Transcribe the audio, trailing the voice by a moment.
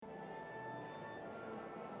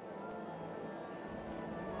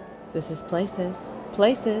This is Places,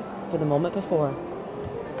 Places for the moment before.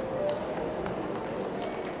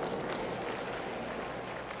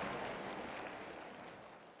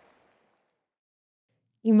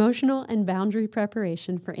 Emotional and boundary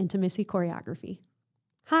preparation for intimacy choreography.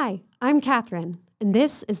 Hi, I'm Catherine, and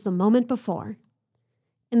this is The Moment Before.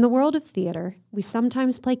 In the world of theater, we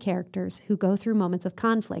sometimes play characters who go through moments of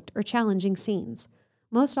conflict or challenging scenes,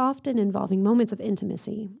 most often involving moments of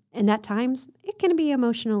intimacy, and at times, it can be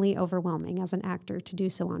emotionally overwhelming as an actor to do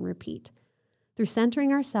so on repeat. Through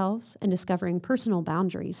centering ourselves and discovering personal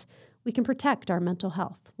boundaries, we can protect our mental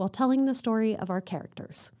health while telling the story of our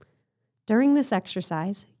characters. During this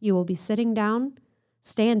exercise, you will be sitting down,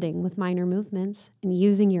 standing with minor movements, and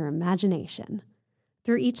using your imagination.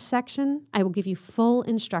 Through each section, I will give you full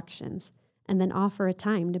instructions and then offer a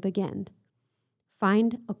time to begin.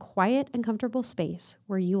 Find a quiet and comfortable space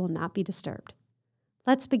where you will not be disturbed.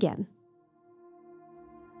 Let's begin.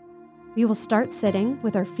 We will start sitting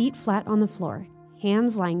with our feet flat on the floor,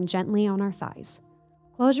 hands lying gently on our thighs.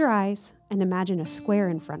 Close your eyes and imagine a square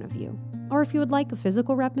in front of you. Or if you would like a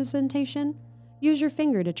physical representation, use your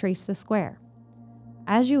finger to trace the square.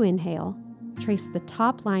 As you inhale, trace the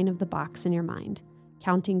top line of the box in your mind,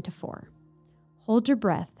 counting to 4. Hold your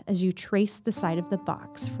breath as you trace the side of the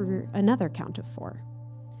box for another count of 4.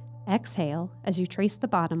 Exhale as you trace the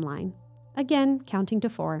bottom line, again counting to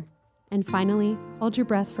 4. And finally, hold your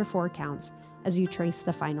breath for 4 counts as you trace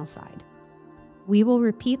the final side. We will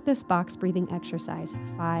repeat this box breathing exercise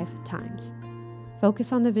 5 times.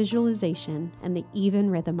 Focus on the visualization and the even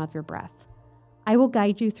rhythm of your breath. I will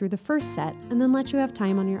guide you through the first set and then let you have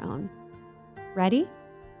time on your own. Ready?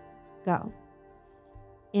 Go.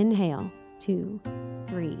 Inhale, 2,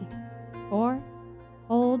 3, 4.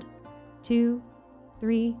 Hold, 2,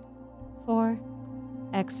 3, 4.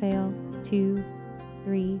 Exhale, 2,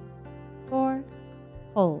 3, 4.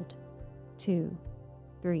 Hold, 2,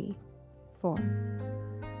 3, 4.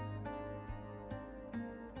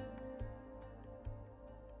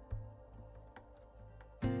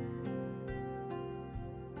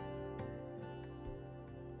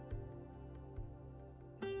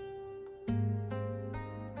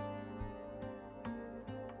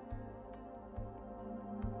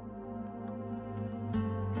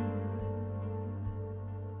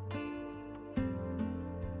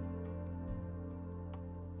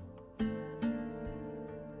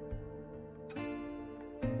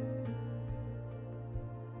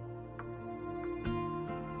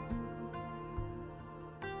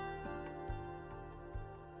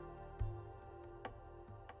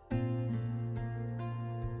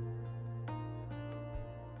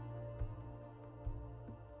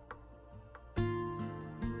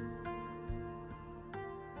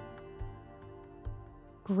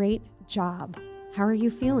 Great job. How are you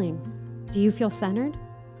feeling? Do you feel centered?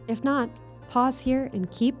 If not, pause here and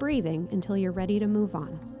keep breathing until you're ready to move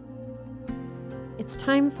on. It's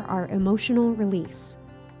time for our emotional release.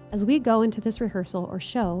 As we go into this rehearsal or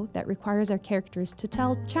show that requires our characters to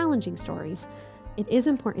tell challenging stories, it is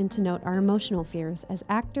important to note our emotional fears as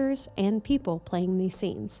actors and people playing these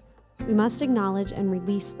scenes. We must acknowledge and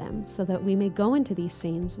release them so that we may go into these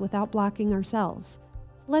scenes without blocking ourselves.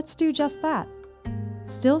 So let's do just that.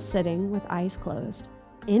 Still sitting with eyes closed,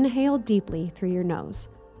 inhale deeply through your nose,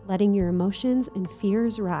 letting your emotions and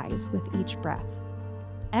fears rise with each breath.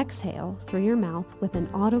 Exhale through your mouth with an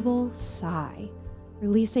audible sigh,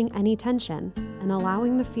 releasing any tension and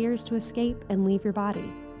allowing the fears to escape and leave your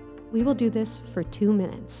body. We will do this for 2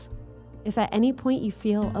 minutes. If at any point you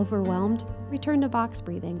feel overwhelmed, return to box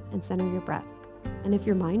breathing and center your breath. And if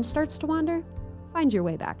your mind starts to wander, find your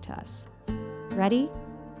way back to us. Ready?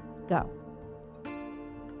 Go.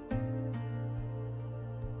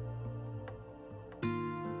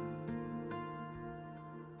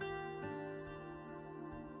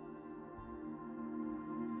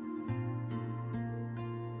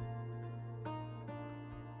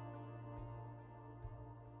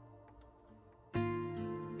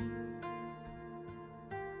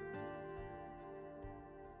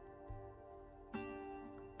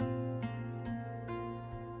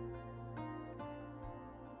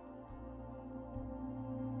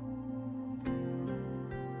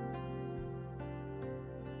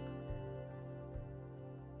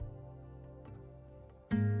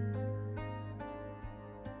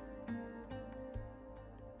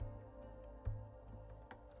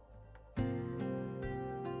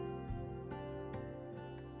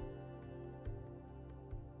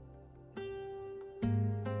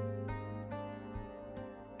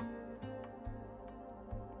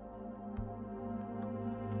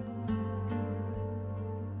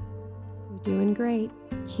 You're doing great.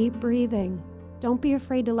 Keep breathing. Don't be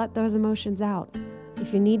afraid to let those emotions out.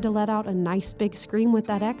 If you need to let out a nice big scream with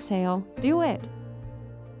that exhale, do it.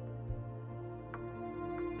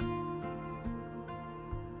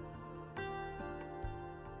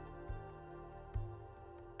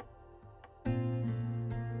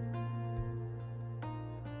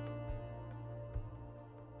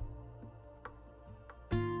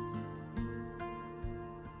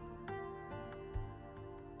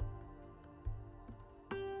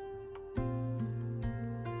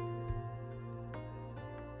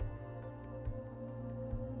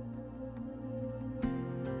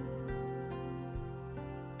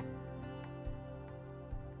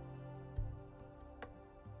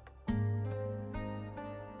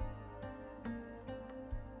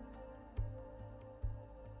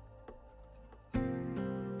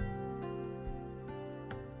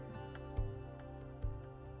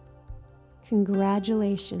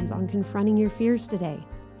 Congratulations on confronting your fears today.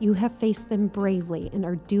 You have faced them bravely and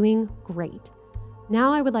are doing great.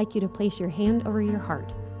 Now I would like you to place your hand over your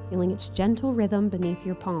heart, feeling its gentle rhythm beneath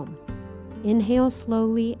your palm. Inhale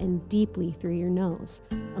slowly and deeply through your nose,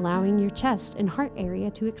 allowing your chest and heart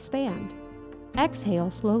area to expand. Exhale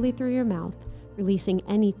slowly through your mouth, releasing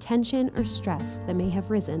any tension or stress that may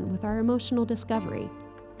have risen with our emotional discovery.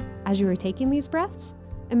 As you are taking these breaths,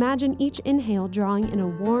 imagine each inhale drawing in a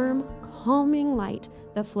warm, calming light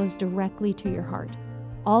that flows directly to your heart,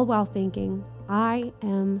 all while thinking, I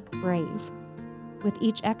am brave. With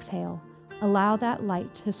each exhale, allow that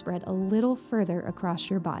light to spread a little further across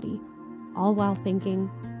your body, all while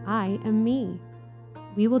thinking, I am me.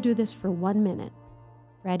 We will do this for 1 minute.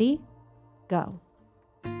 Ready? Go.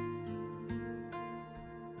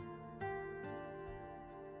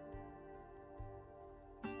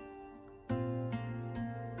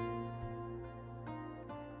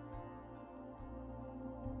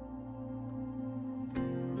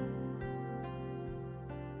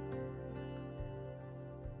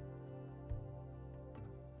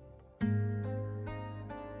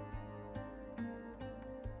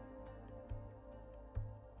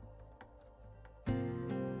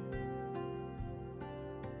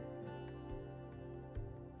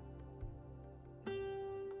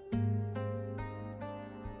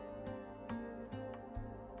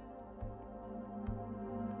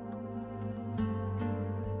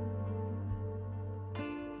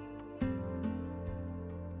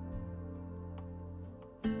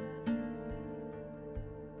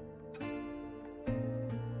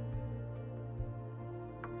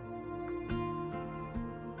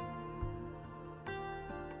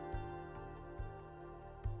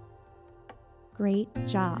 Great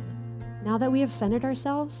job. Now that we have centered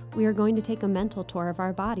ourselves, we are going to take a mental tour of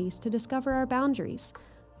our bodies to discover our boundaries.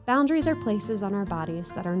 Boundaries are places on our bodies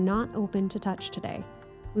that are not open to touch today.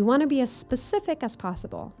 We want to be as specific as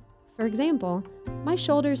possible. For example, my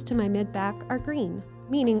shoulders to my mid-back are green,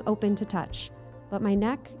 meaning open to touch, but my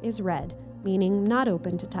neck is red, meaning not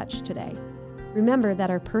open to touch today. Remember that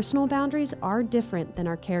our personal boundaries are different than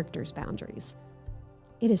our character's boundaries.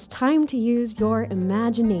 It is time to use your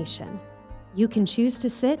imagination. You can choose to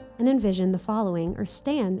sit and envision the following or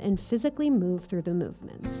stand and physically move through the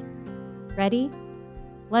movements. Ready?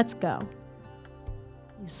 Let's go.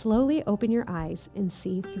 You slowly open your eyes and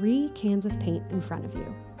see 3 cans of paint in front of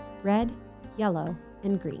you, red, yellow,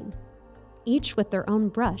 and green, each with their own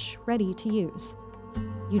brush ready to use.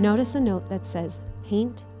 You notice a note that says,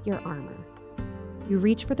 paint your armor. You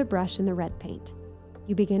reach for the brush in the red paint.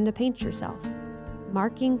 You begin to paint yourself,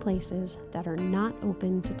 marking places that are not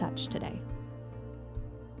open to touch today.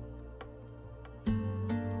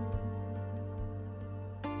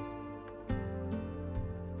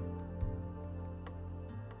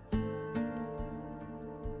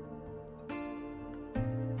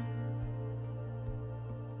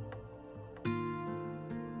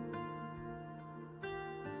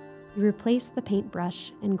 You replace the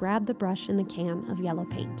paintbrush and grab the brush in the can of yellow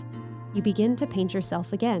paint. You begin to paint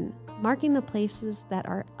yourself again, marking the places that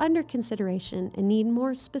are under consideration and need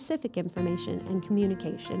more specific information and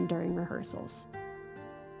communication during rehearsals.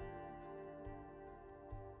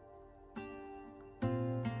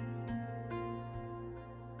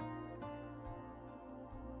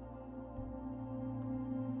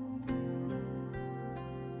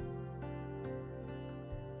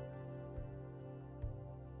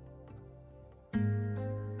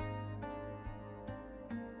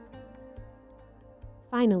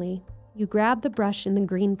 Finally, you grab the brush in the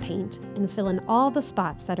green paint and fill in all the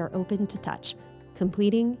spots that are open to touch,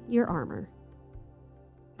 completing your armor.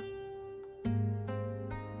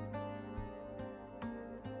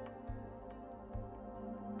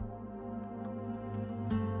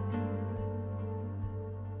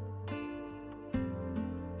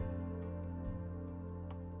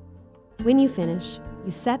 When you finish,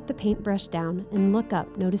 you set the paintbrush down and look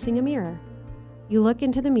up, noticing a mirror. You look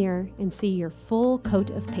into the mirror and see your full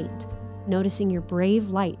coat of paint, noticing your brave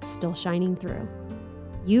light still shining through.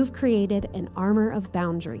 You've created an armor of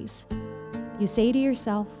boundaries. You say to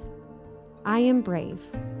yourself, I am brave.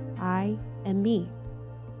 I am me.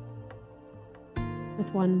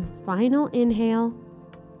 With one final inhale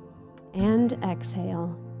and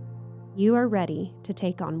exhale, you are ready to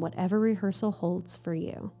take on whatever rehearsal holds for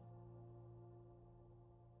you.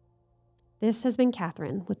 This has been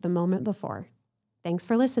Catherine with The Moment Before. Thanks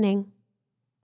for listening.